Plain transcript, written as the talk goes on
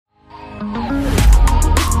So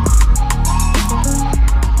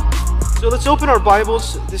let's open our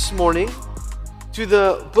Bibles this morning to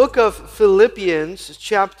the book of Philippians,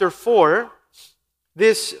 chapter 4.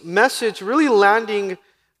 This message really landing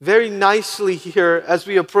very nicely here as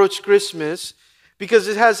we approach Christmas, because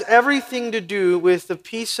it has everything to do with the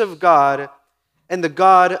peace of God and the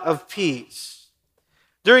God of peace.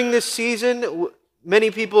 During this season,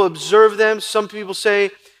 many people observe them. Some people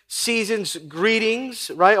say season's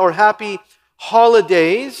greetings, right? Or happy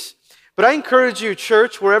holidays. But I encourage you,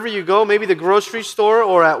 church, wherever you go, maybe the grocery store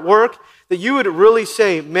or at work, that you would really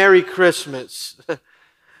say Merry Christmas.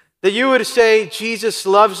 That you would say Jesus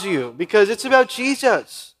loves you, because it's about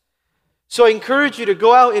Jesus. So I encourage you to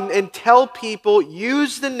go out and tell people,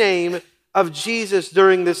 use the name of Jesus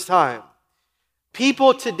during this time.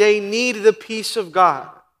 People today need the peace of God.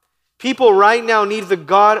 People right now need the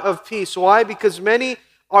God of peace. Why? Because many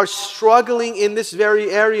are struggling in this very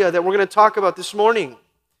area that we're going to talk about this morning.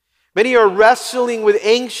 Many are wrestling with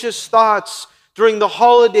anxious thoughts during the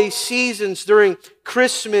holiday seasons, during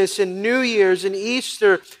Christmas and New Year's and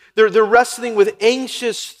Easter. They're wrestling with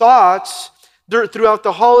anxious thoughts throughout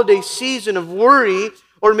the holiday season of worry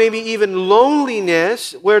or maybe even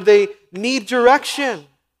loneliness, where they need direction.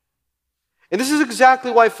 And this is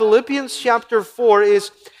exactly why Philippians chapter 4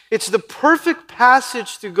 it's the perfect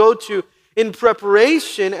passage to go to in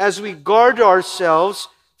preparation as we guard ourselves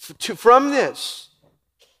from this.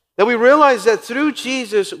 That we realize that through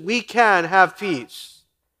Jesus we can have peace.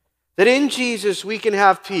 That in Jesus we can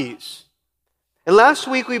have peace. And last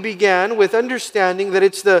week we began with understanding that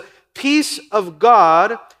it's the peace of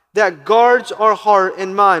God that guards our heart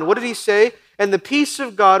and mind. What did he say? And the peace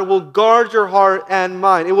of God will guard your heart and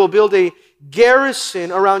mind. It will build a garrison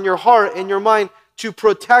around your heart and your mind to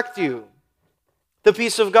protect you. The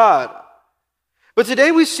peace of God. But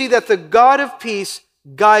today we see that the God of peace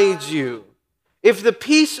guides you. If the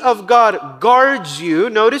peace of God guards you,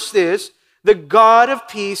 notice this, the God of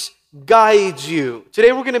peace guides you.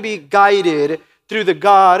 Today we're going to be guided through the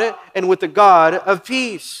God and with the God of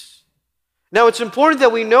peace. Now it's important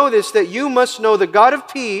that we know this, that you must know the God of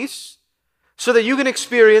peace so that you can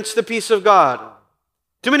experience the peace of God.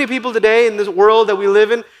 Too many people today in this world that we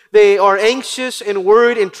live in, they are anxious and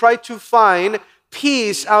worried and try to find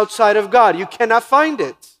peace outside of God. You cannot find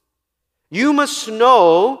it. You must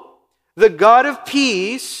know the God of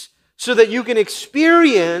peace so that you can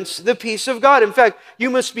experience the peace of God. In fact, you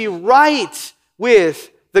must be right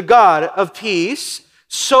with the God of peace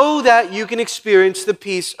so that you can experience the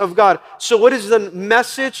peace of God. So what is the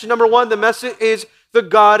message? Number one, the message is the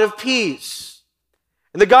God of peace.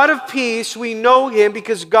 And the God of peace, we know him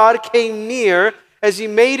because God came near as he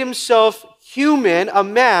made himself human, a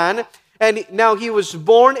man, and now he was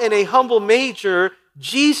born in a humble manger,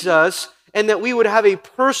 Jesus, and that we would have a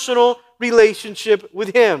personal relationship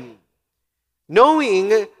with him.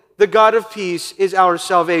 Knowing the God of peace is our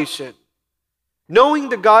salvation. Knowing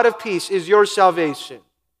the God of peace is your salvation.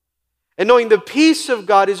 And knowing the peace of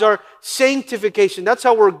God is our sanctification. That's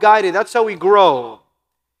how we're guided. That's how we grow.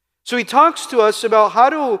 So he talks to us about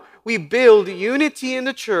how do we build unity in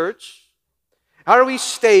the church? How are we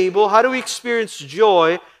stable? How do we experience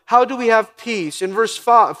joy? How do we have peace? In verse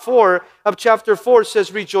 4 of chapter 4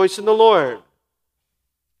 says, rejoice in the Lord.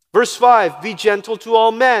 Verse 5, be gentle to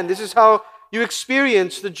all men. This is how you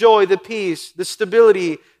experience the joy, the peace, the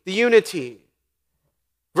stability, the unity.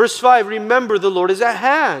 Verse 5, remember the Lord is at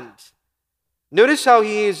hand. Notice how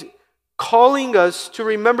he is calling us to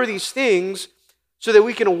remember these things so that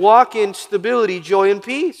we can walk in stability, joy, and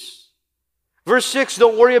peace. Verse 6,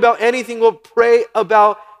 don't worry about anything, but pray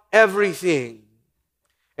about everything.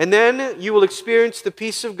 And then you will experience the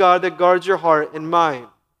peace of God that guards your heart and mind.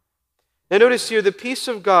 Now notice here, the peace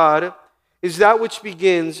of God is that which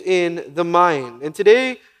begins in the mind. And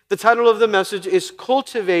today, the title of the message is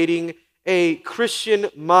Cultivating a Christian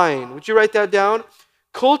Mind. Would you write that down?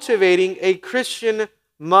 Cultivating a Christian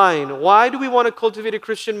mind. Why do we want to cultivate a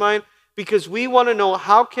Christian mind? Because we want to know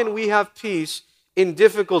how can we have peace in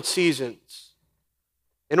difficult seasons.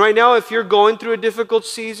 And right now, if you're going through a difficult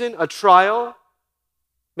season, a trial,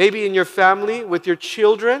 maybe in your family, with your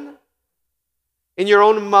children, in your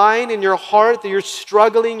own mind, in your heart, that you're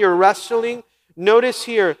struggling, you're wrestling, notice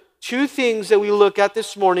here two things that we look at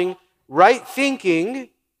this morning: right thinking,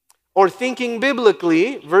 or thinking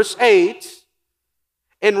biblically, verse 8,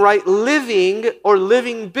 and right living, or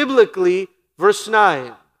living biblically, verse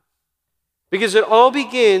 9. Because it all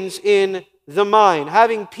begins in the mind.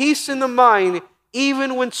 Having peace in the mind,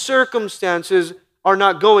 even when circumstances are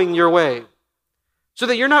not going your way. So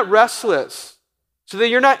that you're not restless, so that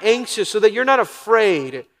you're not anxious, so that you're not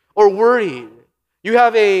afraid or worried. You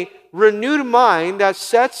have a renewed mind that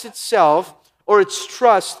sets itself or its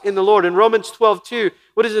trust in the Lord. In Romans 12:2,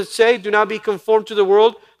 what does it say? Do not be conformed to the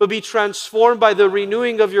world, but be transformed by the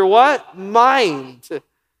renewing of your what? Mind.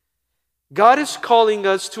 God is calling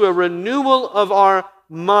us to a renewal of our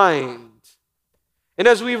mind. And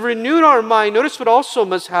as we've renewed our mind, notice what also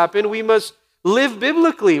must happen. We must live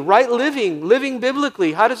biblically, right living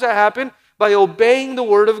biblically. How does that happen? By obeying the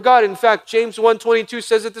word of God. In fact, James 1:22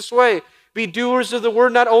 says it this way, be doers of the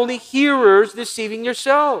word, not only hearers, deceiving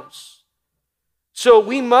yourselves. So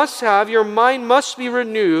your mind must be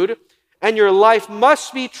renewed, and your life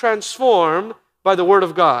must be transformed by the word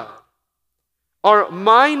of God. Our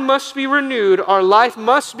mind must be renewed, our life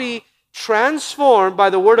must be transformed by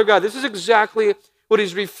the word of God. This is exactly what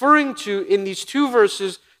he's referring to in these two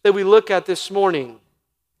verses that we look at this morning.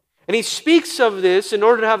 And he speaks of this in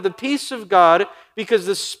order to have the peace of God, because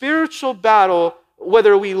the spiritual battle,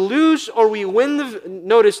 whether we lose or we win,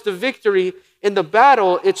 the victory in the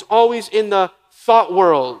battle, it's always in the thought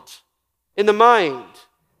world, in the mind.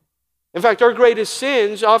 In fact, our greatest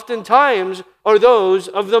sins oftentimes are those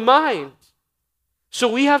of the mind. So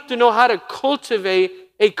we have to know how to cultivate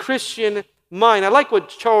a Christian mind. I like what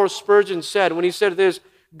Charles Spurgeon said when he said this,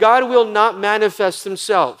 God will not manifest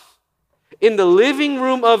himself in the living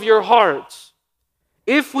room of your heart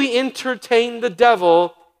if we entertain the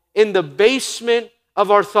devil in the basement of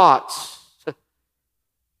our thoughts.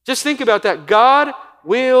 Just think about that. God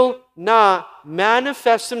will not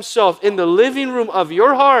manifest himself in the living room of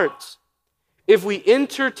your heart if we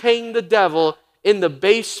entertain the devil in the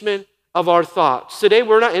basement of our thoughts. Today,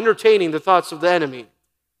 we're not entertaining the thoughts of the enemy.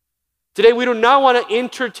 Today, we do not want to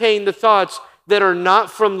entertain the thoughts that are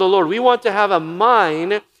not from the Lord. We want to have a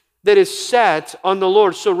mind that is set on the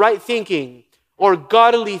Lord. So right thinking or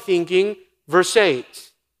godly thinking, verse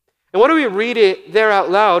 8. And why don't we read it there out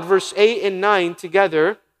loud, verse 8 and 9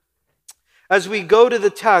 together as we go to the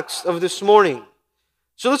text of this morning.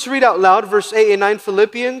 So let's read out loud verse 8 and 9,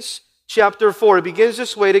 Philippians chapter 4. It begins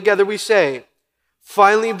this way. Together we say,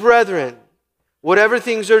 finally, brethren, whatever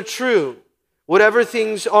things are true, whatever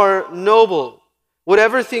things are noble,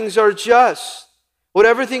 whatever things are just,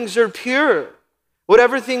 whatever things are pure,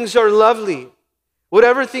 whatever things are lovely,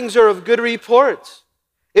 whatever things are of good report,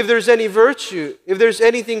 if there's any virtue, if there's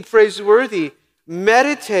anything praiseworthy,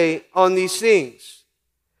 meditate on these things.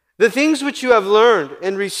 The things which you have learned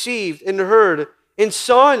and received and heard and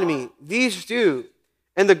saw in me, these do,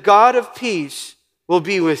 and the God of peace will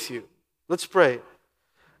be with you. Let's pray.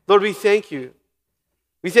 Lord, we thank you.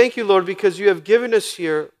 We thank you, Lord, because you have given us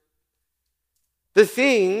here the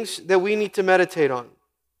things that we need to meditate on,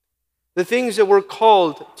 the things that we're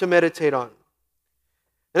called to meditate on.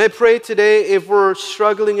 And I pray today, if we're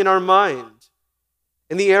struggling in our mind,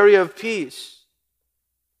 in the area of peace,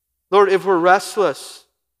 Lord, if we're restless,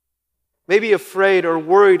 maybe afraid or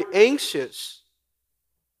worried, anxious,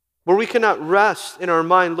 where we cannot rest in our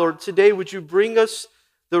mind, Lord, today would you bring us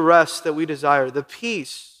the rest that we desire, the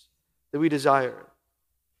peace that we desire.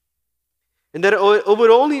 And that it would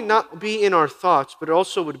only not be in our thoughts, but it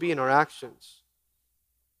also would be in our actions.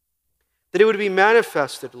 That it would be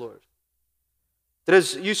manifested, Lord. That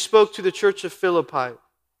as you spoke to the church of Philippi,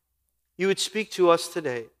 you would speak to us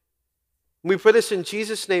today. We pray this in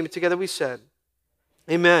Jesus' name. Together we said,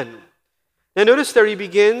 amen. Now notice there he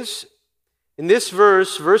begins in this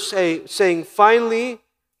verse, verse 8, saying, finally,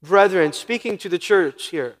 brethren, speaking to the church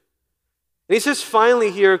here. And he says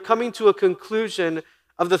finally here, coming to a conclusion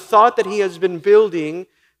of the thought that he has been building,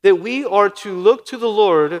 that we are to look to the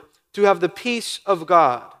Lord to have the peace of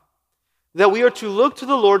God. That we are to look to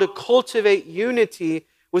the Lord to cultivate unity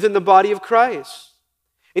within the body of Christ.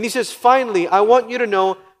 And he says, finally, I want you to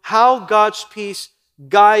know how God's peace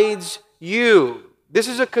guides you. This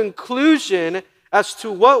is a conclusion as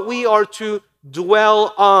to what we are to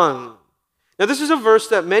dwell on. Now, this is a verse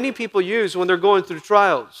that many people use when they're going through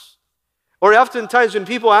trials. Or oftentimes when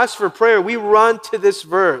people ask for prayer, we run to this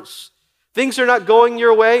verse. Things are not going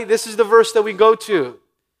your way, this is the verse that we go to,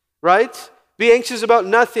 right? Be anxious about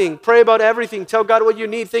nothing, pray about everything, tell God what you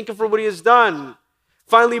need, thank Him for what He has done.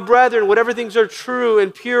 Finally, brethren, whatever things are true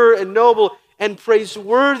and pure and noble and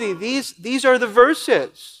praiseworthy, these are the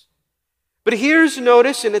verses. But here's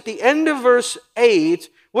notice, and at the end of verse 8,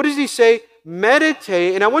 what does he say?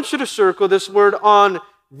 Meditate, and I want you to circle this word, on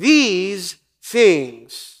these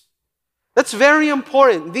things. That's very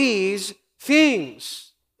important, these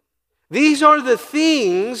things. These are the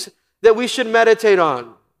things that we should meditate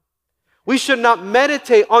on. We should not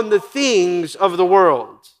meditate on the things of the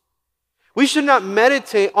world. We should not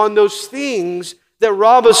meditate on those things that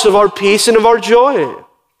rob us of our peace and of our joy.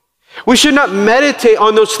 We should not meditate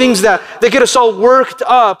on those things that get us all worked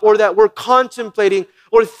up, or that we're contemplating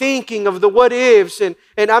or thinking of the what ifs, and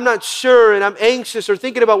I'm not sure and I'm anxious, or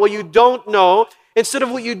thinking about what you don't know instead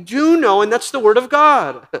of what you do know, and that's the Word of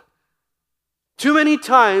God. Too many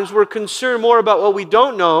times we're concerned more about what we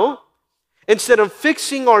don't know instead of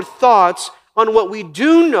fixing our thoughts on what we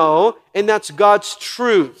do know, and that's God's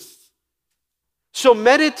truth. So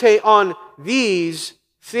meditate on these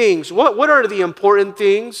things. What are the important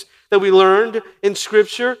things that we learned in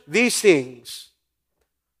Scripture? These things.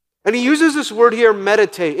 And he uses this word here,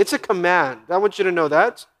 meditate. It's a command. I want you to know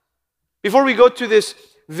that. Before we go to this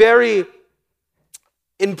very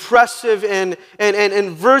impressive and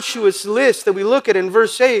virtuous list that we look at in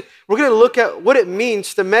verse 8, we're going to look at what it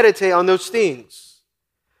means to meditate on those things.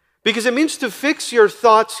 Because it means to fix your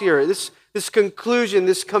thoughts here, this conclusion,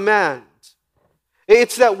 this command.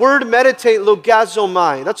 It's that word meditate,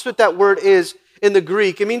 logazomai. That's what that word is in the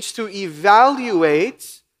Greek. It means to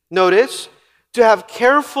evaluate, notice, to have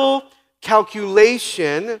careful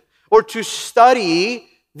calculation, or to study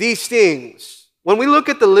these things. When we look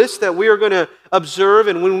at the list that we are going to observe,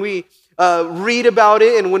 and when we read about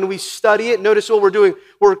it, and when we study it, notice what we're doing.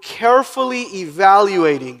 We're carefully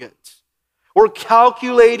evaluating it. We're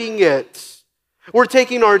calculating it. We're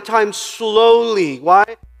taking our time slowly. Why?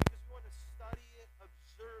 Because we want to study it,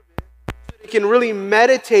 observe it, so that we can really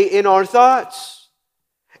meditate in our thoughts.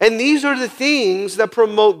 And these are the things that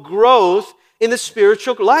promote growth in the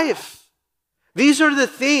spiritual life. These are the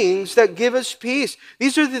things that give us peace.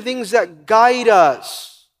 These are the things that guide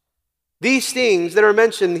us. These things that are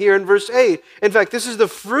mentioned here in verse 8. In fact, this is the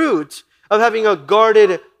fruit of having a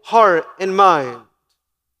guarded heart and mind.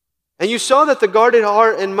 And you saw that the guarded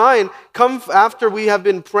heart and mind come after we have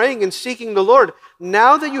been praying and seeking the Lord.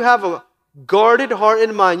 Now that you have a guarded heart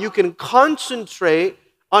and mind, you can concentrate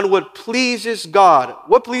on what pleases God.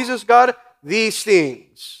 What pleases God? These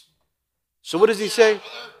things. So what does he say?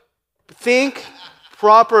 Think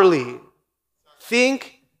properly.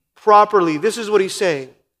 Think properly. This is what he's saying.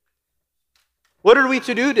 What are we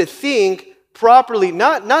to do? To think properly.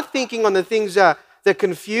 Not thinking on the things that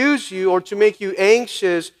confuse you, or to make you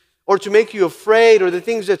anxious, or to make you afraid, or the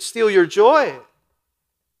things that steal your joy.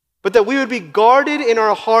 But that we would be guarded in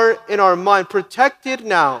our heart and our mind, protected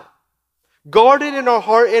now. Guarded in our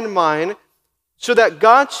heart and mind, so that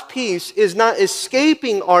God's peace is not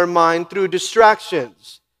escaping our mind through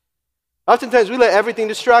distractions. Oftentimes we let everything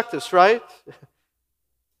distract us, right?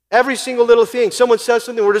 Every single little thing. Someone says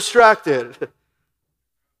something, we're distracted.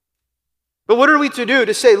 But what are we to do?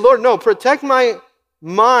 To say, Lord, no, protect my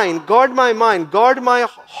mind, guard my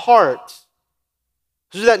heart,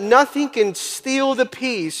 so that nothing can steal the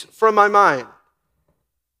peace from my mind.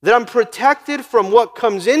 That I'm protected from what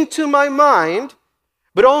comes into my mind,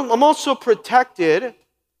 but I'm also protected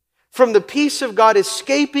from the peace of God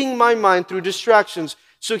escaping my mind through distractions.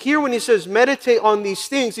 So here when he says meditate on these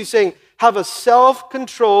things, he's saying have a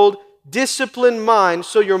self-controlled, disciplined mind,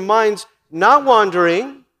 so your mind's not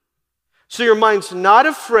wandering, so your mind's not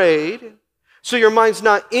afraid, so your mind's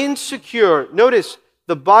not insecure. Notice,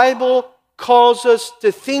 the Bible calls us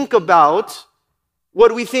to think about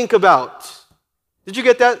what we think about. Did you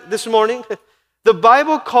get that this morning? The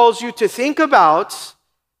Bible calls you to think about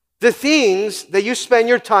the things that you spend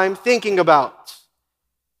your time thinking about.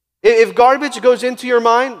 If garbage goes into your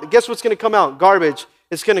mind, guess what's going to come out? Garbage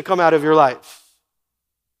is going to come out of your life.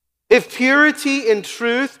 If purity and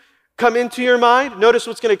truth come into your mind, notice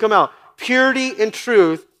what's going to come out. Purity and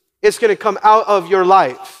truth is going to come out of your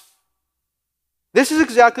life. This is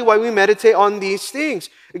exactly why we meditate on these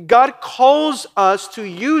things. God calls us to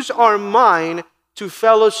use our mind to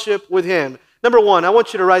fellowship with Him. Number one, I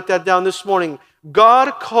want you to write that down this morning.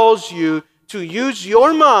 God calls you to use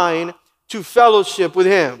your mind to fellowship with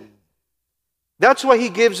Him. That's why He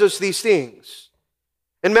gives us these things.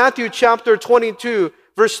 In Matthew chapter 22,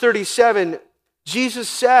 verse 37, Jesus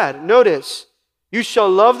said, notice, you shall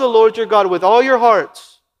love the Lord your God with all your heart,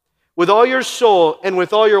 with all your soul, and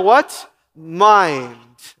with all your what? Mind.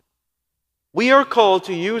 We are called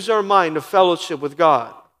to use our mind to fellowship with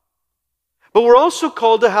God. But we're also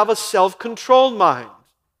called to have a self-controlled mind.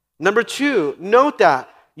 Number two, note that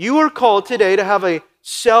you are called today to have a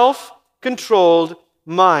self-controlled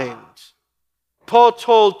mind. Paul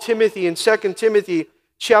told Timothy in 2 Timothy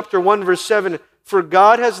chapter 1, verse 7, for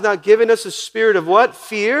God has not given us a spirit of what?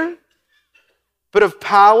 Fear, but of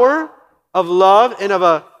power, of love, and of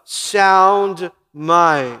a sound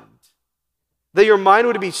mind. That your mind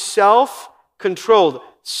would be self-controlled,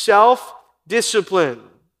 self-disciplined.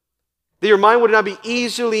 That your mind would not be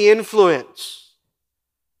easily influenced.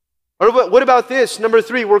 Or what about this? Number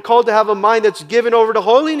 3, we're called to have a mind that's given over to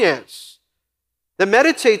holiness, that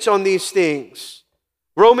meditates on these things.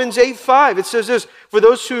 Romans 8:5, it says this, for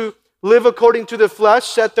those who live according to the flesh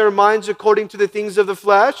set their minds according to the things of the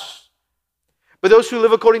flesh. But those who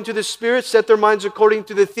live according to the Spirit set their minds according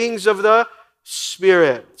to the things of the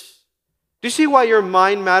Spirit. Do you see why your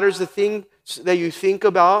mind matters? The things that you think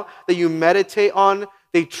about, that you meditate on,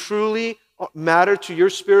 they truly matter to your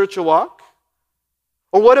spiritual walk?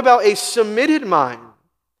 Or what about a submitted mind?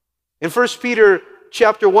 In 1 Peter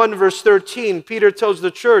chapter 1, verse 13, Peter tells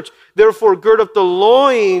the church, therefore gird up the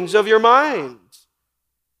loins of your mind.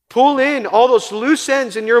 Pull in all those loose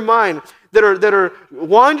ends in your mind that are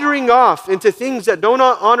wandering off into things that do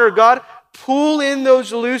not honor God. Pull in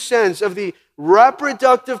those loose ends of the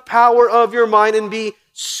reproductive power of your mind and be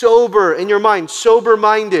sober in your mind,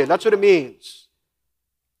 sober-minded. That's what it means.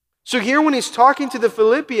 So here when he's talking to the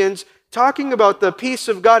Philippians, talking about the peace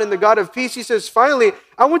of God and the God of peace, he says, finally,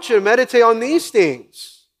 I want you to meditate on these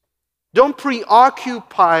things. Don't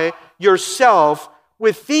preoccupy yourself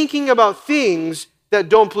with thinking about things that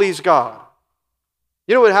don't please God.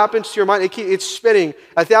 You know what happens to your mind? It's spinning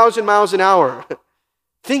 1,000 miles an hour,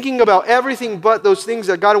 thinking about everything but those things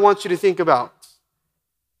that God wants you to think about.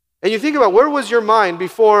 And you think about, where was your mind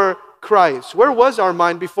before Christ? Where was our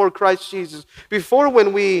mind before Christ Jesus? Before,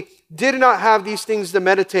 when we did not have these things to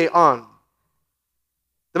meditate on.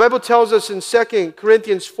 The Bible tells us in 2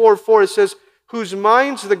 Corinthians 4:4, it says, whose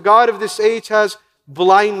minds the God of this age has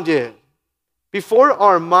blinded. Before,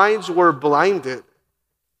 our minds were blinded.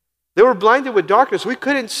 They were blinded with darkness. We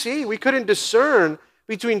couldn't see. We couldn't discern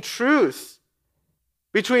between truth,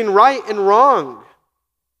 between right and wrong.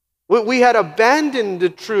 We had abandoned the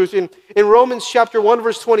truth. In Romans chapter 1,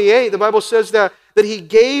 verse 28, the Bible says that he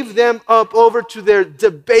gave them up over to their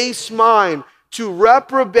debased mind, to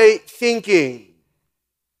reprobate thinking.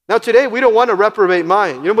 Now today, we don't want a reprobate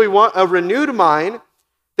mind. We want a renewed mind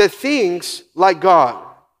that thinks like God.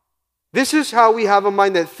 This is how we have a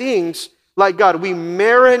mind that thinks like God. We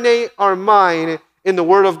marinate our mind in the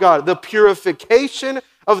Word of God. The purification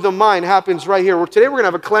of the mind happens right here. Today we're going to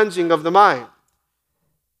have a cleansing of the mind.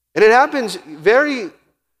 And it happens very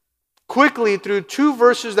quickly through 2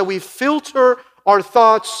 verses that we filter our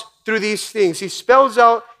thoughts through these things. He spells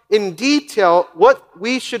out in detail what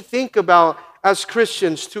we should think about as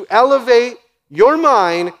Christians to elevate your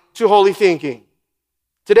mind to holy thinking.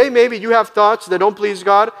 Today maybe you have thoughts that don't please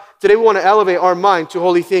God. Today we want to elevate our mind to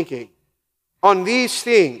holy thinking. On these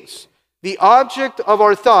things, the object of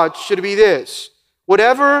our thoughts should be this: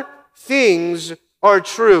 whatever things are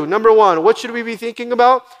true. Number 1, what should we be thinking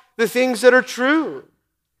about? The things that are true.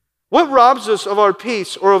 What robs us of our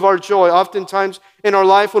peace or of our joy oftentimes in our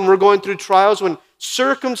life when we're going through trials, when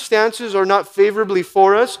circumstances are not favorably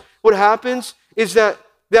for us? What happens is that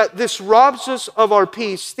this robs us of our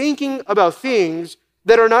peace, thinking about things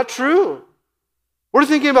that are not true. We're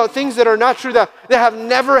thinking about things that are not true, that have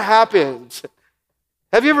never happened.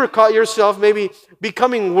 Have you ever caught yourself maybe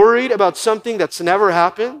becoming worried about something that's never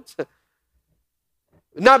happened?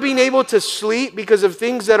 Not being able to sleep because of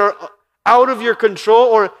things that are out of your control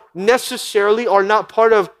or necessarily are not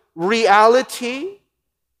part of reality?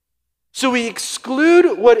 So we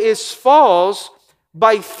exclude what is false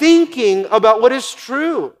by thinking about what is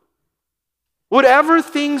true. Whatever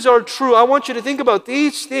things are true, I want you to think about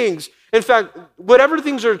these things. In fact, whatever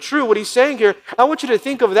things are true, what he's saying here, I want you to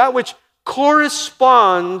think of that which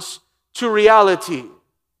corresponds to reality.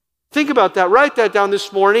 Think about that. Write that down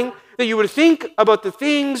this morning, that you would think about the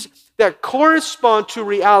things that correspond to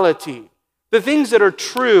reality, the things that are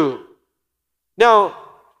true. Now,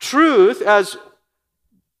 truth, as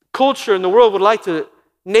culture in the world would like to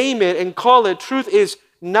name it and call it, truth is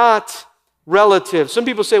not relative. Some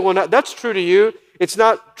people say, well, that's true to you. It's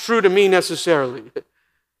not true to me necessarily.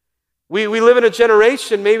 We live in a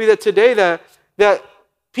generation maybe that today that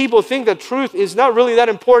people think that truth is not really that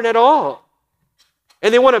important at all.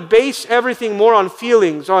 And they want to base everything more on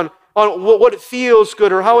feelings, on what feels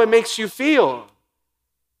good or how it makes you feel.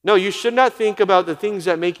 No, you should not think about the things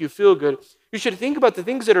that make you feel good. You should think about the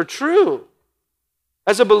things that are true.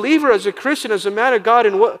 As a believer, as a Christian, as a man of God,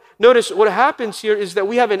 and notice what happens here is that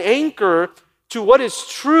we have an anchor to what is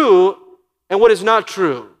true and what is not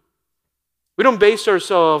true. We don't base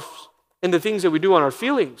ourselves in the things that we do on our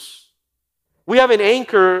feelings. We have an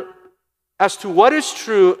anchor as to what is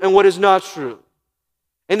true and what is not true.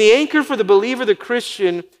 And the anchor for the believer, the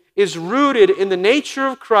Christian, is rooted in the nature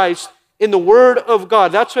of Christ, in the Word of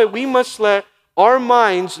God. That's why we must let our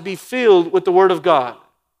minds be filled with the Word of God.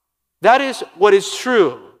 That is what is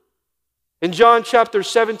true. In John chapter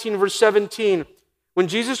 17, verse 17, when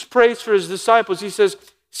Jesus prays for his disciples, he says,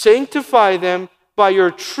 Sanctify them by your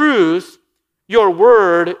truth. Your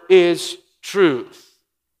word is truth.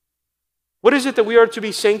 What is it that we are to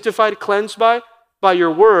be sanctified, cleansed by? By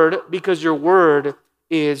your word, because your word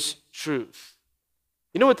is truth.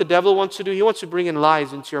 You know what the devil wants to do? He wants to bring in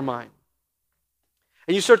lies into your mind.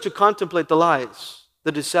 And you start to contemplate the lies,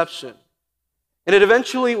 the deception. And it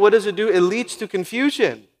eventually, what does it do? It leads to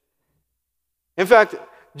confusion. In fact,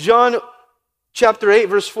 John chapter 8,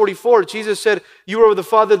 verse 44, Jesus said, you are the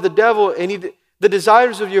father of the devil, and the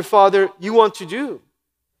desires of your father you want to do.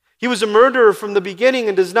 He was a murderer from the beginning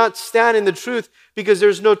and does not stand in the truth because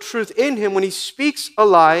there's no truth in him. When he speaks a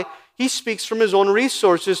lie, he speaks from his own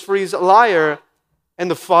resources, for he's a liar and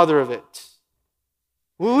the father of it.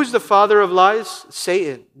 Who's the father of lies?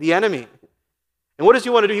 Satan, the enemy. And what does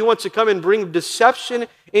he want to do? He wants to come and bring deception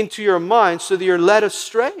into your mind so that you're led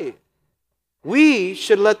astray. We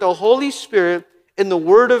should let the Holy Spirit and the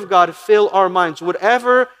Word of God fill our minds.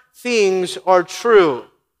 Whatever things are true,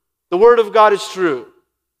 the Word of God is true.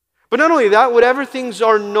 But not only that, whatever things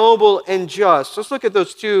are noble and just. Let's look at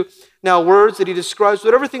those two now words that he describes.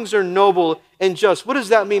 Whatever things are noble and just. What does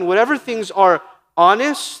that mean? Whatever things are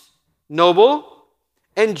honest, noble,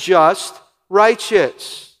 and just,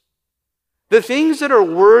 righteous. The things that are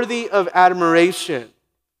worthy of admiration.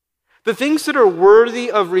 The things that are worthy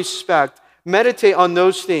of respect. Meditate on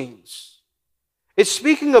those things. It's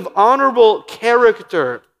speaking of honorable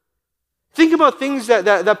character. Think about things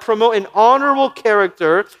that promote an honorable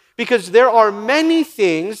character, because there are many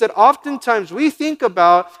things that oftentimes we think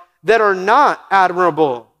about that are not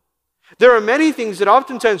admirable. There are many things that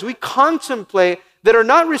oftentimes we contemplate that are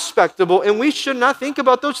not respectable, and we should not think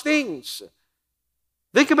about those things.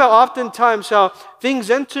 Think about oftentimes how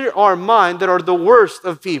things enter our mind that are the worst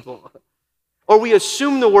of people. Or we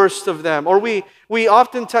assume the worst of them. Or we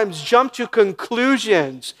oftentimes jump to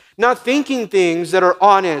conclusions, not thinking things that are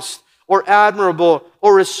honest or admirable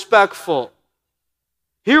or respectful.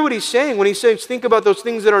 Hear what he's saying when he says, think about those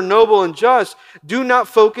things that are noble and just. Do not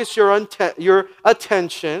focus your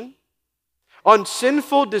attention on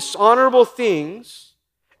sinful, dishonorable things,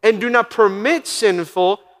 and do not permit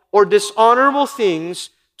sinful or dishonorable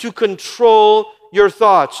things to control your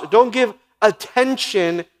thoughts. Don't give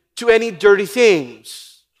attention to any dirty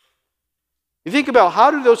things. You think about,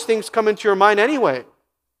 how do those things come into your mind anyway?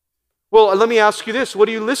 Well, let me ask you this. What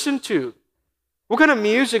do you listen to? What kind of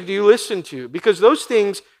music do you listen to? Because those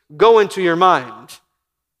things go into your mind.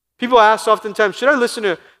 People ask oftentimes, should I listen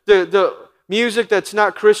to the music that's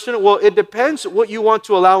not Christian? Well, it depends what you want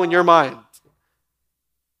to allow in your mind.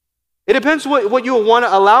 It depends what you want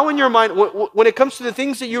to allow in your mind when it comes to the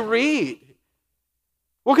things that you read.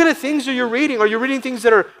 What kind of things are you reading? Are you reading things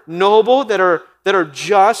that are noble, that are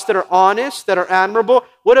just, that are honest, that are admirable?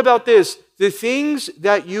 What about this? The things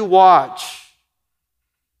that you watch.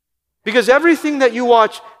 Because everything that you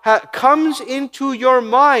watch comes into your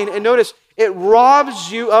mind. And notice, it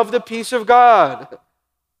robs you of the peace of God.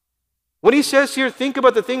 When he says here, think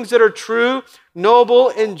about the things that are true, noble,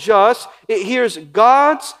 and just, it hears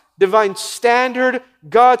God's divine standard,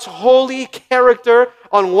 God's holy character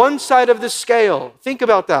on one side of the scale. Think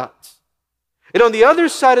about that. And on the other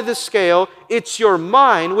side of the scale, it's your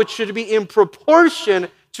mind, which should be in proportion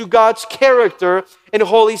to God's character and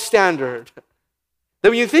holy standard. That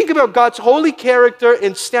when you think about God's holy character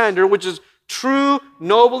and standard, which is true,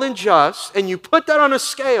 noble, and just, and you put that on a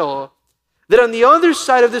scale, that on the other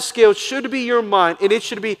side of the scale should be your mind, and it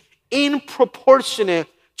should be in proportionate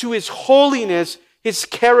to His holiness, His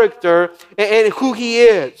character, and who He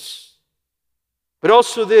is. But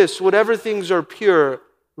also this, whatever things are pure,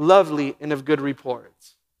 lovely, and of good report.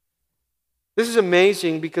 This is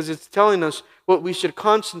amazing because it's telling us what we should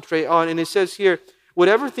concentrate on. And it says here,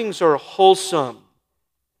 whatever things are wholesome.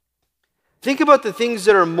 Think about the things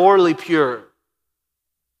that are morally pure.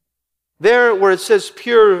 There where it says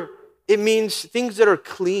pure, it means things that are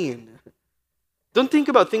clean. Don't think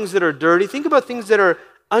about things that are dirty. Think about things that are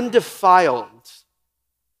undefiled.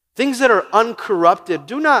 Things that are uncorrupted.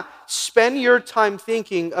 Do not spend your time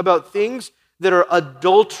thinking about things that are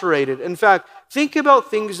adulterated. In fact, think about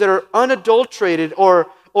things that are unadulterated or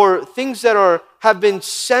things that have been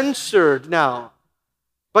censored now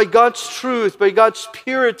by God's truth, by God's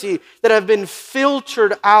purity, that have been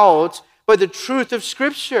filtered out by the truth of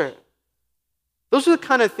Scripture. Those are the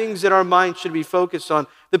kind of things that our mind should be focused on,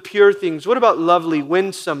 the pure things. What about lovely,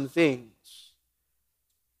 winsome things?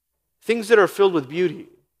 Things that are filled with beauty.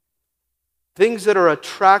 Things that are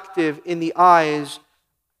attractive in the eyes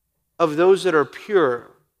of those that are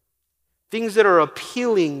pure. Things that are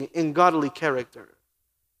appealing in godly character.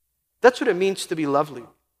 That's what it means to be lovely.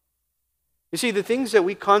 You see, the things that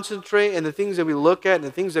we concentrate and the things that we look at and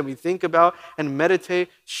the things that we think about and meditate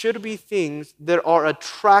should be things that are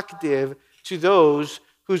attractive to those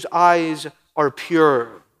whose eyes are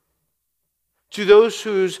pure, to those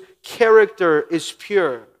whose character is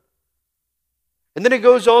pure. And then it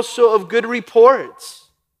goes also of good reports.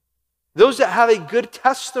 Those that have a good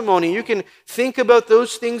testimony, you can think about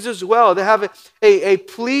those things as well. They have a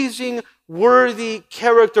pleasing, worthy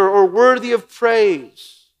character or worthy of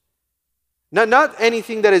praise. Not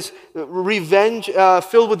anything that is revenge,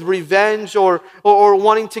 filled with revenge or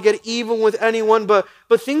wanting to get even with anyone, but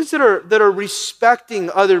things that are respecting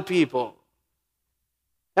other people.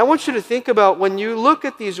 I want you to think about when you look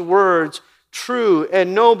at these words, true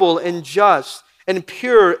and noble and just and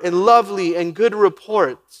pure and lovely and good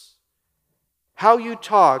reports, how you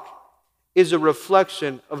talk is a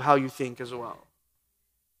reflection of how you think as well.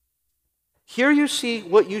 Here you see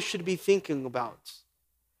what you should be thinking about.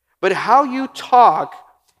 But how you talk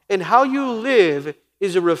and how you live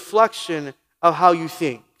is a reflection of how you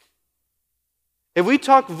think. If we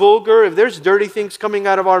talk vulgar, if there's dirty things coming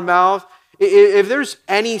out of our mouth, if there's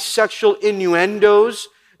any sexual innuendos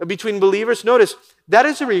between believers, notice that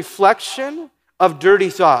is a reflection of dirty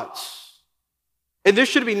thoughts. And there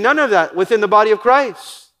should be none of that within the body of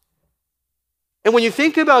Christ. And when you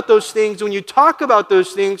think about those things, when you talk about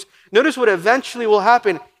those things, notice what eventually will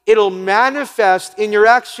happen. It'll manifest in your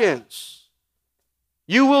actions.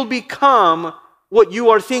 You will become what you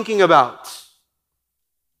are thinking about.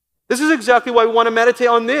 This is exactly why we want to meditate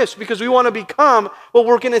on this, because we want to become what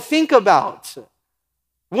we're going to think about.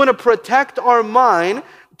 We want to protect our mind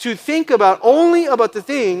to think about only about the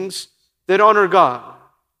things that honor God.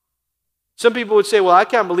 Some people would say, well, I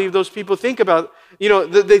can't believe those people think about,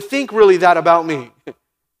 they think really that about me.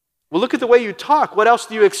 Well, look at the way you talk. What else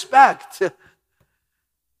do you expect?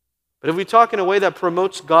 But if we talk in a way that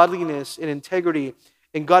promotes godliness and integrity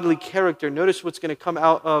and godly character, notice what's going to come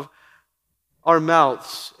out of our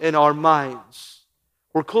mouths and our minds.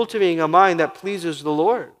 We're cultivating a mind that pleases the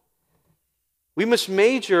Lord. We must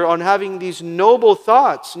major on having these noble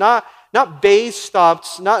thoughts, not base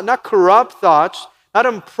thoughts, not corrupt thoughts, not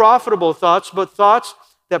unprofitable thoughts, but thoughts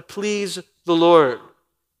that please the Lord.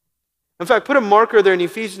 In fact, put a marker there in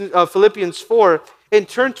Philippians 4 and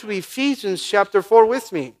turn to Ephesians chapter 4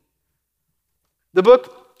 with me. The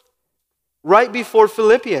book right before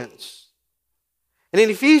Philippians. And in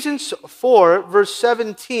Ephesians 4, verse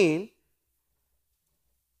 17,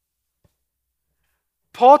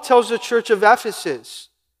 Paul tells the church of Ephesus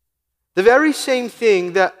the very same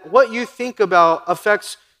thing, that what you think about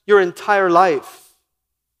affects your entire life.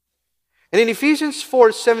 And in Ephesians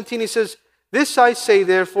 4:17, he says, "This I say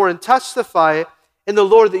therefore and testify in the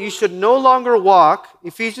Lord, that you should no longer walk,"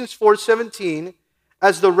 Ephesians 4:17,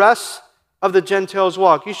 "as the rest of the Gentiles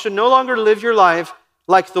walk." You should no longer live your life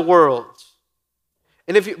like the world.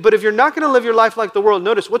 But if you're not going to live your life like the world,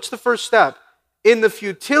 notice, what's the first step? In the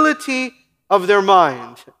futility of their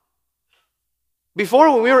mind.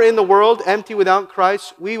 Before, when we were in the world, empty without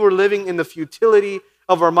Christ, we were living in the futility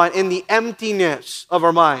of our mind, in the emptiness of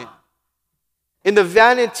our mind, in the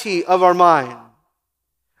vanity of our mind.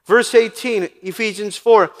 Verse 18, Ephesians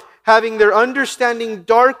 4, "Having their understanding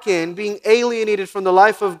darkened, being alienated from the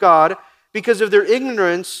life of God because of their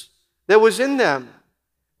ignorance that was in them,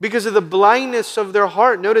 because of the blindness of their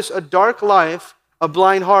heart." Notice, a dark life, a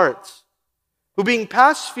blind heart. "Who being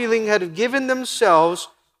past feeling had given themselves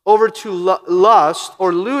over to lust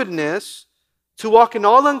or lewdness, to walk in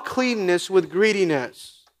all uncleanness with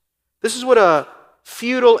greediness." This is what a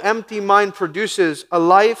futile, empty mind produces, a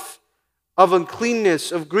life of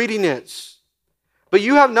uncleanness, of greediness. "But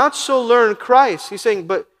you have not so learned Christ." He's saying,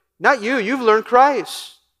 but not you, you've learned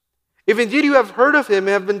Christ. "If indeed you have heard of him and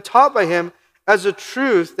have been taught by him as a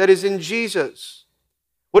truth that is in Jesus."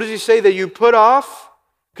 What does he say? That you put off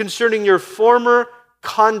concerning your former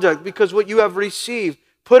conduct, because what you have received.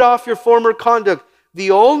 Put off your former conduct, the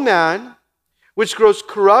old man, which grows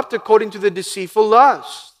corrupt according to the deceitful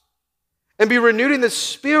lust, and be renewed in the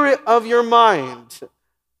spirit of your mind.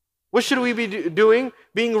 What should we be doing?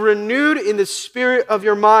 Being renewed in the spirit of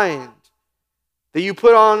your mind. That you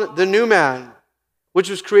put on the new man, which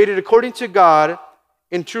was created according to God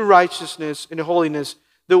in true righteousness and holiness.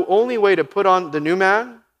 The only way to put on the new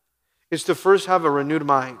man is to first have a renewed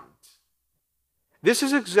mind. This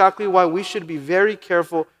is exactly why we should be very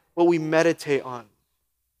careful what we meditate on.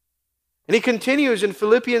 And he continues in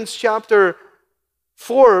Philippians chapter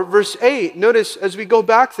 4, verse 8. Notice as we go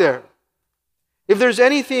back there. If there's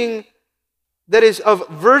anything that is of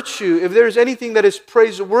virtue, if there's anything that is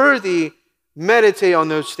praiseworthy, meditate on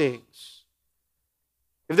those things.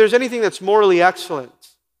 If there's anything that's morally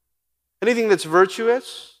excellent, anything that's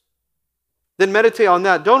virtuous, then meditate on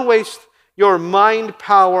that. Don't waste your mind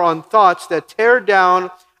power on thoughts that tear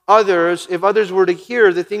down others if others were to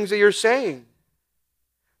hear the things that you're saying.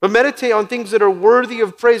 But meditate on things that are worthy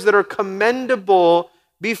of praise, that are commendable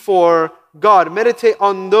before God. Meditate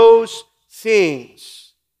on those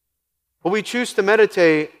things. What we choose to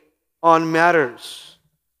meditate on matters.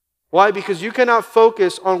 Why? Because you cannot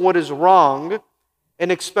focus on what is wrong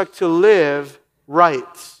and expect to live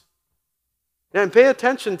right. And pay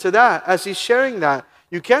attention to that as he's sharing that.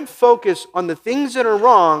 You can't focus on the things that are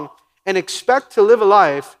wrong and expect to live a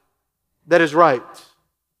life that is right.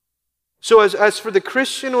 So as for the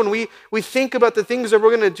Christian, when we think about the things that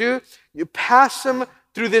we're going to do, you pass them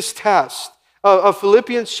through this test of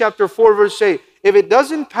Philippians chapter 4, verse 8. If it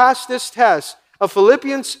doesn't pass this test of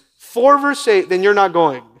Philippians 4, verse 8, then you're not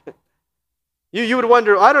going. You would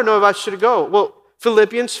wonder, I don't know if I should go. Well,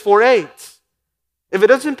 Philippians 4, 8. If it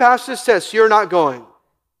doesn't pass this test, you're not going.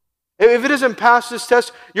 If it doesn't pass this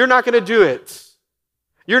test, you're not going to do it.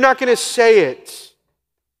 You're not going to say it.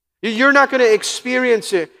 You're not going to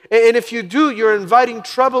experience it. And if you do, you're inviting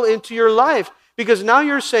trouble into your life. Because now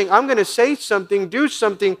you're saying, I'm going to say something, do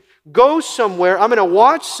something, go somewhere. I'm going to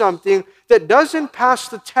watch something that doesn't pass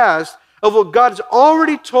the test of what God's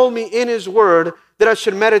already told me in His Word that I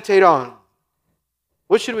should meditate on.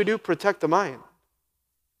 What should we do? Protect the mind.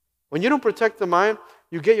 When you don't protect the mind,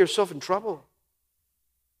 you get yourself in trouble.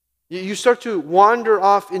 You start to wander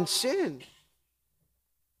off in sin.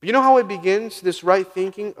 You know how it begins, this right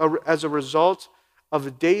thinking, as a result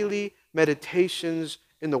of daily meditations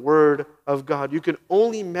in the Word of God. You can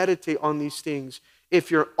only meditate on these things if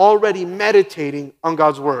you're already meditating on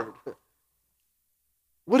God's Word.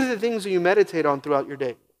 What are the things that you meditate on throughout your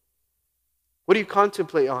day? What do you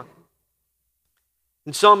contemplate on?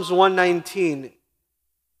 In Psalms 119,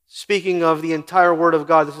 speaking of the entire Word of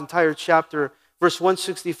God, this entire chapter, verse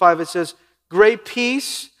 165, it says, "Great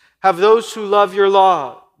peace have those who love your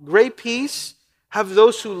law. Great peace have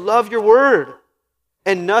those who love your word,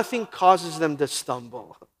 and nothing causes them to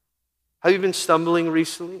stumble." Have you been stumbling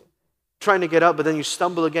recently? Trying to get up, but then you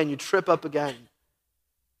stumble again, you trip up again.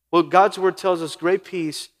 Well, God's word tells us, great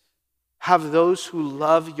peace have those who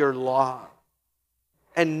love your law,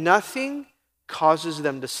 and nothing causes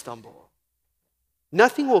them to stumble.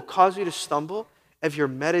 Nothing will cause you to stumble if you're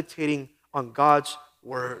meditating on God's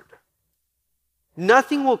word.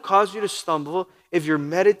 Nothing will cause you to stumble if you're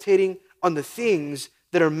meditating on the things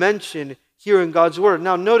that are mentioned here in God's word.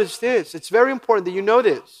 Now notice this. It's very important that you know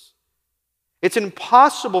this. It's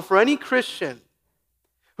impossible for any Christian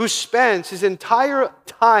who spends his entire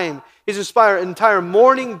time, his entire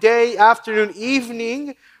morning, day, afternoon,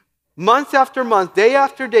 evening, month after month, day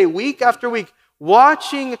after day, week after week,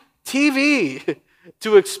 watching TV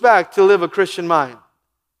to expect to live a Christian mind.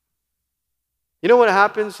 You know what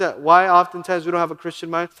happens? Why oftentimes we don't have a Christian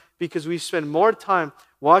mind? Because we spend more time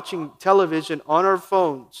watching television on our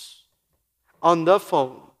phones, on the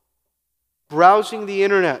phone, browsing the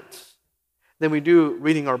internet, than we do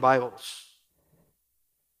reading our Bibles.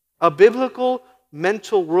 A biblical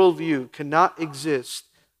mental worldview cannot exist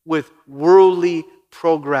with worldly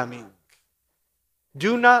programming.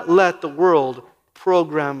 Do not let the world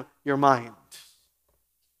program your mind.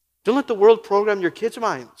 Don't let the world program your kids'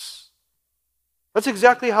 minds. That's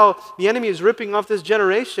exactly how the enemy is ripping off this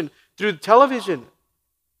generation, through television,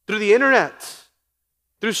 through the internet,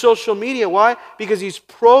 through social media. Why? Because he's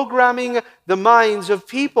programming the minds of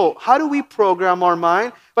people. How do we program our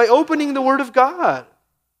mind? By opening the Word of God,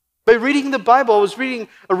 by reading the Bible. I was reading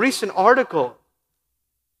a recent article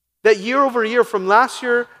that year over year, from last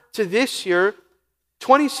year to this year,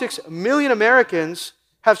 26 million Americans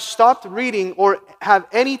have stopped reading or have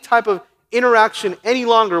any type of interaction any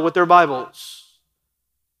longer with their Bibles.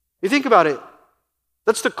 You think about it.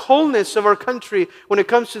 That's the coldness of our country when it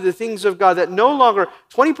comes to the things of God, that no longer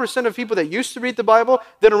 20% of people that used to read the Bible,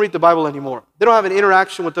 they don't read the Bible anymore. They don't have an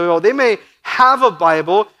interaction with the Bible. They may have a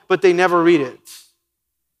Bible, but they never read it.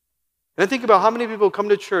 And I think about how many people come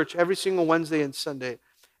to church every single Wednesday and Sunday,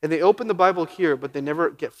 and they open the Bible here, but they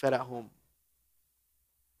never get fed at home.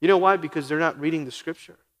 You know why? Because they're not reading the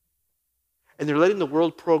Scripture. And they're letting the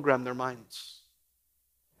world program their minds.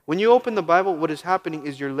 When you open the Bible, what is happening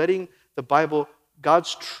is you're letting the Bible,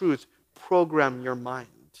 God's truth, program your mind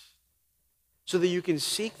so that you can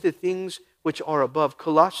seek the things which are above.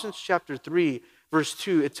 Colossians chapter 3, verse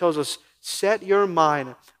 2, it tells us, set your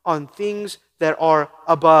mind on things that are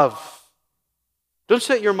above. Don't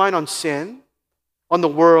set your mind on sin, on the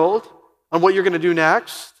world, on what you're going to do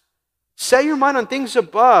next. Set your mind on things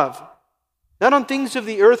above, not on things of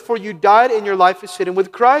the earth, for you died and your life is hidden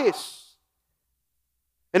with Christ.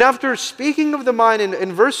 And after speaking of the mind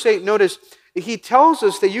in verse 8, notice, he tells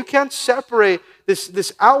us that you can't separate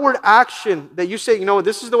this outward action that you say,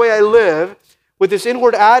 this is the way I live, with this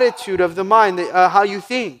inward attitude of the mind, how you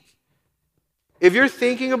think. If you're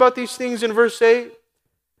thinking about these things in verse 8,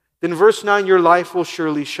 then verse 9, your life will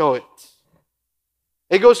surely show it.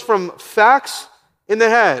 It goes from facts in the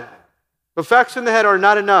head, but facts in the head are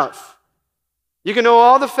not enough. You can know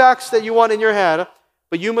all the facts that you want in your head,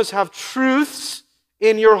 but you must have truths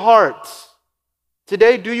in your heart.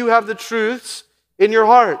 Today, do you have the truths in your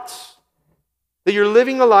heart? That you're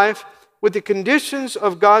living a life with the conditions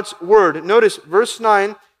of God's word. Notice verse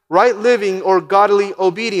 9, right living or godly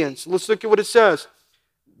obedience. Let's look at what it says.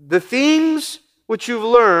 The things which you've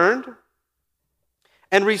learned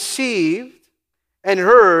and received and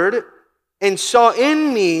heard and saw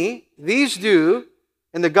in me, these do,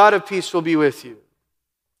 and the God of peace will be with you.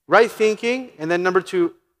 Right thinking, and then number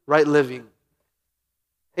 2, right living.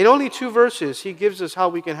 In only 2 verses, he gives us how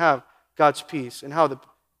we can have God's peace and how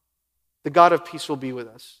the God of peace will be with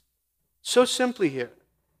us. So simply here.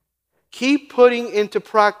 Keep putting into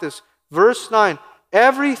practice, verse 9,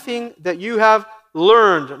 everything that you have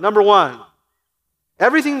learned. Number 1,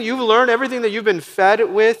 everything that you've learned, everything that you've been fed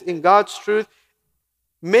with in God's truth,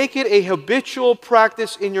 make it a habitual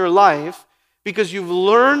practice in your life because you've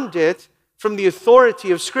learned it from the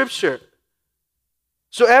authority of Scripture.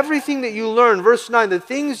 So everything that you learn, verse 9, the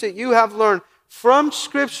things that you have learned from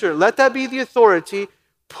Scripture, let that be the authority.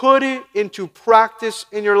 Put it into practice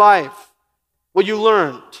in your life. What you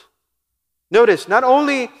learned. Notice, not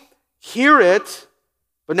only hear it,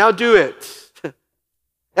 but now do it.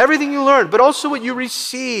 Everything you learned, but also what you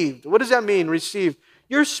received. What does that mean, received?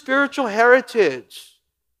 Your spiritual heritage.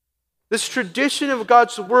 This tradition of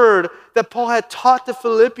God's word that Paul had taught the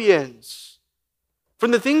Philippians.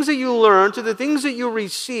 From the things that you learned to the things that you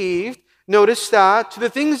received, notice that, to the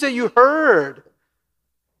things that you heard.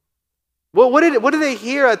 Well, what did they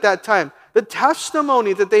hear at that time? The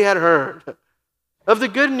testimony that they had heard of the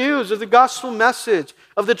good news, of the gospel message,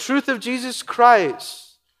 of the truth of Jesus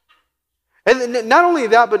Christ. And not only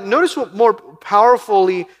that, but notice what more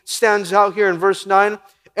powerfully stands out here in verse 9.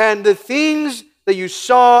 And the things that you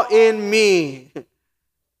saw in me.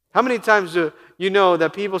 How many times do you know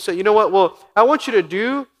that people say, you know what, well, I want you to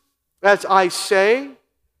do as I say,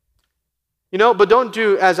 but don't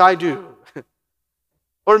do as I do.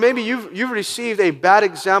 Or maybe you've received a bad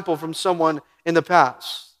example from someone in the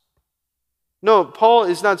past. No, Paul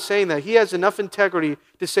is not saying that. He has enough integrity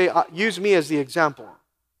to say, use me as the example.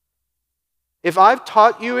 If I've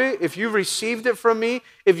taught you it, if you've received it from me,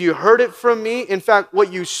 if you heard it from me, in fact,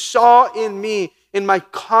 what you saw in me, in my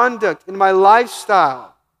conduct, in my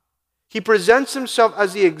lifestyle, he presents himself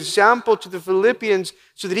as the example to the Philippians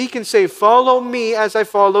so that he can say, follow me as I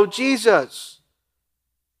follow Jesus.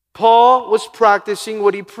 Paul was practicing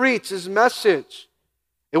what he preached, his message.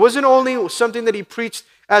 It wasn't only something that he preached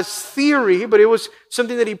as theory, but it was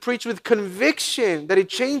something that he preached with conviction, that it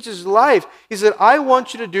changed his life. He said, I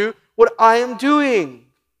want you to do what I am doing.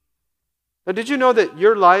 Now, did you know that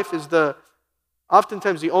your life is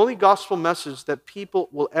oftentimes the only gospel message that people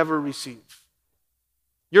will ever receive?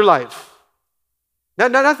 Your life.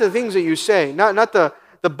 Not the things that you say, not the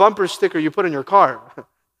bumper sticker you put on your car.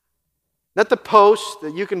 Not the post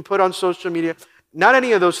that you can put on social media. Not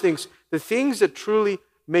any of those things. The things that truly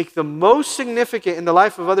make the most significant in the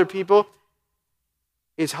life of other people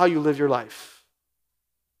is how you live your life.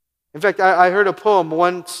 In fact, I heard a poem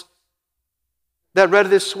once that read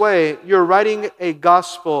this way: you're writing a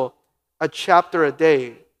gospel, a chapter a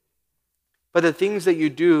day, but the things that you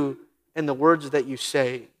do and the words that you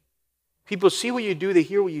say. People see what you do, they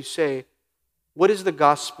hear what you say. What is the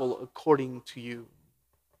gospel according to you?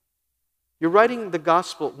 You're writing the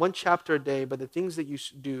gospel one chapter a day by the things that you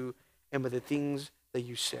do and by the things that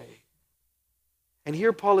you say. And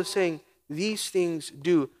here Paul is saying, these things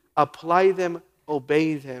do. Apply them,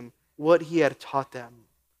 obey them, what he had taught them.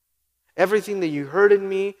 Everything that you heard in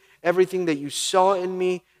me, everything that you saw in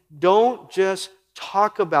me, don't just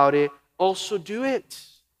talk about it, also do it.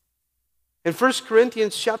 In 1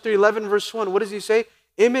 Corinthians chapter 11, verse 1, what does he say?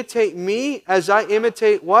 Imitate me as I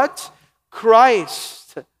imitate what?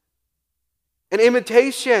 Christ. An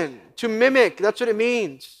imitation, to mimic, that's what it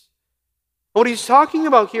means. What he's talking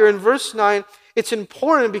about here in verse 9, it's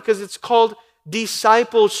important because it's called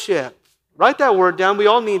discipleship. Write that word down. We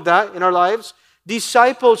all need that in our lives.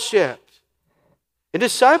 Discipleship. In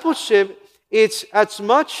discipleship, it's as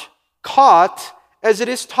much caught as it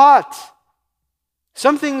is taught.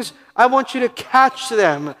 Some things, I want you to catch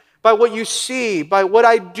them by what you see, by what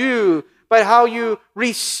I do, by how you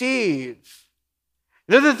receive.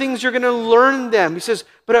 And other things you're going to learn them. He says,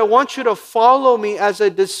 but I want you to follow me as a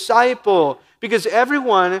disciple, because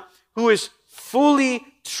everyone who is fully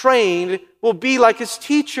trained will be like his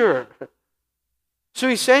teacher. So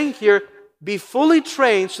he's saying here, be fully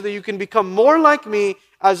trained so that you can become more like me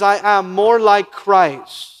as I am more like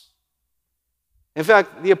Christ. In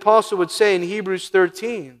fact, the apostle would say in Hebrews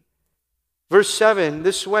 13, verse 7,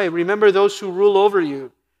 this way, remember those who rule over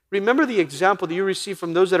you. Remember the example that you receive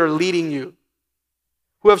from those that are leading you,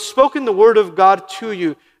 who have spoken the word of God to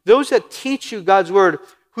you, those that teach you God's word,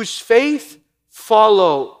 whose faith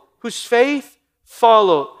follow. Whose faith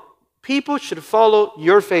follow. People should follow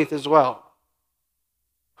your faith as well.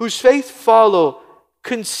 Whose faith follow,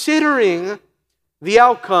 considering the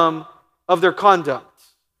outcome of their conduct.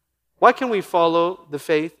 Why can we follow the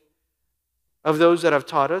faith of those that have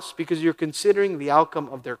taught us? Because you're considering the outcome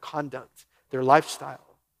of their conduct, their lifestyle.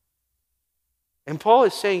 And Paul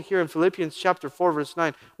is saying here in Philippians chapter 4, verse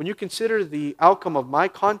 9, when you consider the outcome of my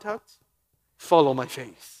conduct, follow my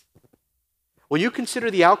faith. When you consider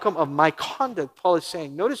the outcome of my conduct, Paul is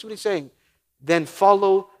saying, notice what he's saying, then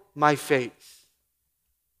follow my faith.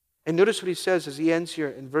 And notice what he says as he ends here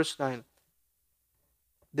in verse 9.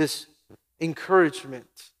 This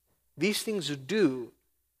encouragement. These things do,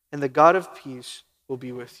 and the God of peace will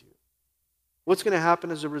be with you. What's going to happen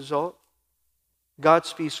as a result?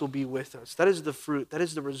 God's peace will be with us. That is the fruit. That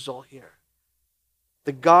is the result here.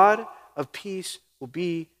 The God of peace will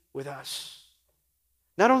be with us.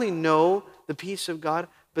 Not only know the peace of God,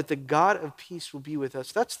 but the God of peace will be with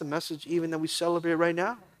us. That's the message even that we celebrate right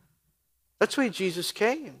now. That's why Jesus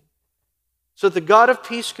came. So that the God of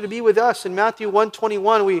peace could be with us. In Matthew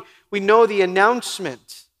 1:21, we know the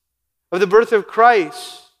announcement of the birth of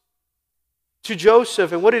Christ to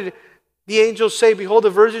Joseph. And what did the angel say? Behold, the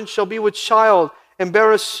virgin shall be with child and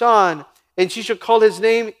bear a son, and she shall call his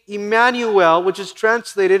name Emmanuel, which is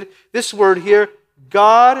translated, this word here,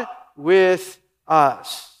 God with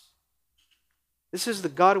us. This is the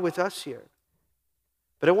God with us here.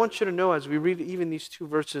 But I want you to know as we read even these two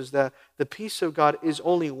verses that the peace of God is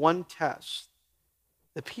only one test.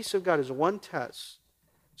 The peace of God is one test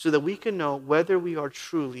so that we can know whether we are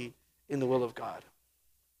truly in the will of God.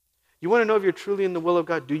 You want to know if you're truly in the will of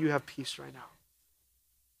God? Do you have peace right now?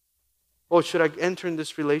 Oh, should I enter in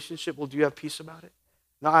this relationship? Well, do you have peace about it?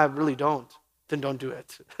 No, I really don't. Then don't do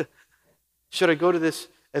it. Should I go to this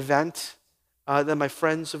event that my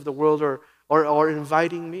friends of the world are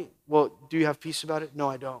inviting me? Well, do you have peace about it? No,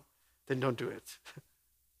 I don't. Then don't do it.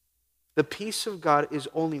 The peace of God is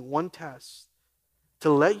only one test to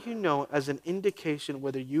let you know as an indication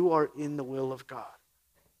whether you are in the will of God.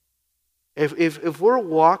 If we're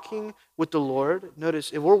walking with the Lord,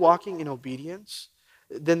 notice, if we're walking in obedience,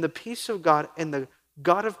 then the peace of God and the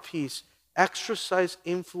God of peace exercise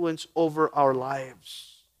influence over our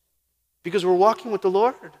lives. Because we're walking with the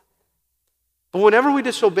Lord. But whenever we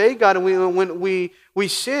disobey God and when we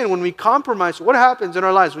sin, when we compromise, what happens in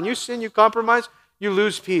our lives? When you sin, you compromise, you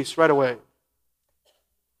lose peace right away.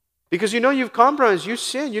 Because you know you've compromised, you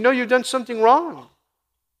sin, you know you've done something wrong.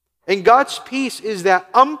 And God's peace is that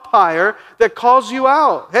umpire that calls you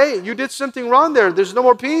out. Hey, you did something wrong there. There's no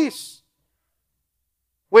more peace.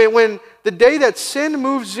 When the day that sin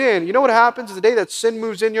moves in, you know what happens the day that sin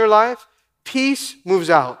moves in your life? Peace moves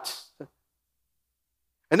out.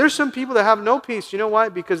 And there's some people that have no peace. You know why?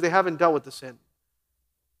 Because they haven't dealt with the sin.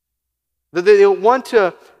 They want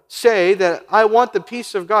to say that I want the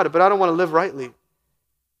peace of God, but I don't want to live rightly.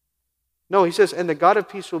 No, he says, and the God of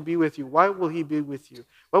peace will be with you. Why will he be with you?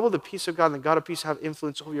 Why will the peace of God and the God of peace have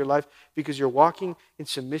influence over your life? Because you're walking in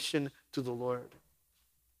submission to the Lord.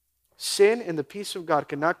 Sin and the peace of God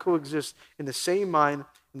cannot coexist in the same mind,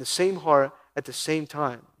 in the same heart, at the same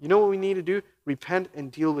time. You know what we need to do? Repent and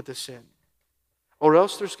deal with the sin. Or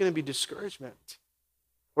else there's going to be discouragement.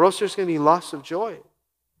 Or else there's going to be loss of joy.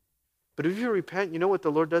 But if you repent, you know what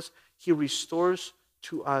the Lord does? He restores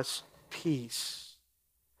to us peace.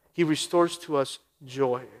 He restores to us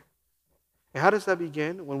joy. And how does that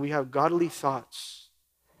begin? When we have godly thoughts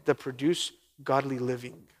that produce godly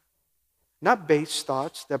living. Not base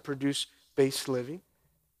thoughts that produce base living,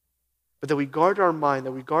 but that we guard our mind,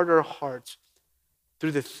 that we guard our hearts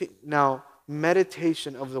through the now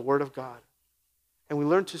meditation of the Word of God. And we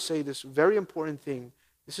learn to say this very important thing.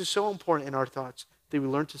 This is so important in our thoughts that we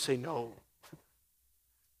learn to say no.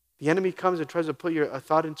 The enemy comes and tries to put a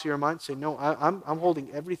thought into your mind. Say, no, I'm holding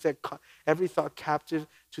every thought captive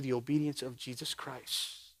to the obedience of Jesus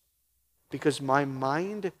Christ. Because my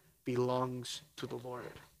mind belongs to the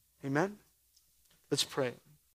Lord. Amen? Let's pray.